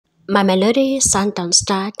Mamelodi Sundowns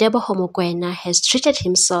star Tebogo Mokoena has treated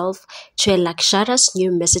himself to a luxurious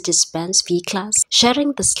new Mercedes Benz V Class.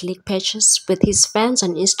 Sharing the sleek pictures with his fans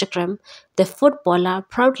on Instagram, the footballer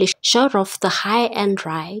proudly showed off the high-end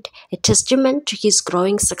ride, a testament to his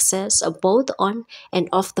growing success both on and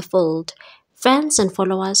off the field. Fans and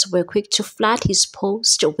followers were quick to flood his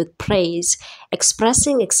post with praise,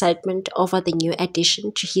 expressing excitement over the new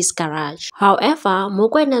addition to his garage. However,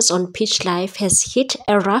 Mokoena's on-pitch life has hit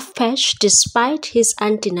a rough patch despite his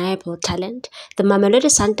undeniable talent. The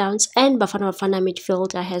Mamelodi Sundowns and Bafana Bafana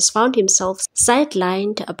midfielder has found himself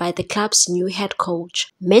sidelined by the club's new head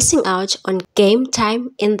coach, missing out on game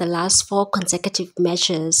time in the last 4 consecutive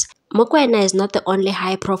matches. Mokoena is not the only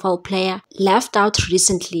high-profile player left out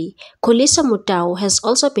recently. Khuliso Mutau has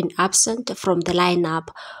also been absent from the lineup.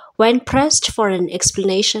 When pressed for an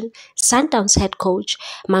explanation, Sundowns head coach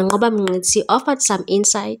Mangoba Mngqisi offered some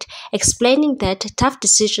insight, explaining that tough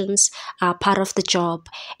decisions are part of the job,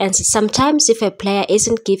 and sometimes if a player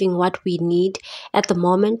isn't giving what we need at the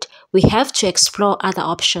moment, we have to explore other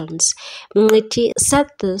options. Mngqisi said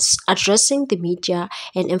this addressing the media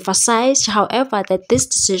and emphasized, however, that these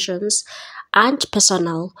decisions aren't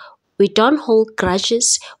personal. We don't hold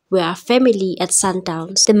grudges, we are family at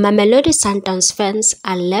Sundowns. The Mamelodi Sundowns fans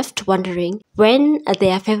are left wondering when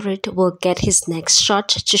their favorite will get his next shot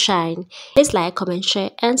to shine. Please like, comment, share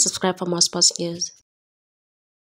and subscribe for more sports news.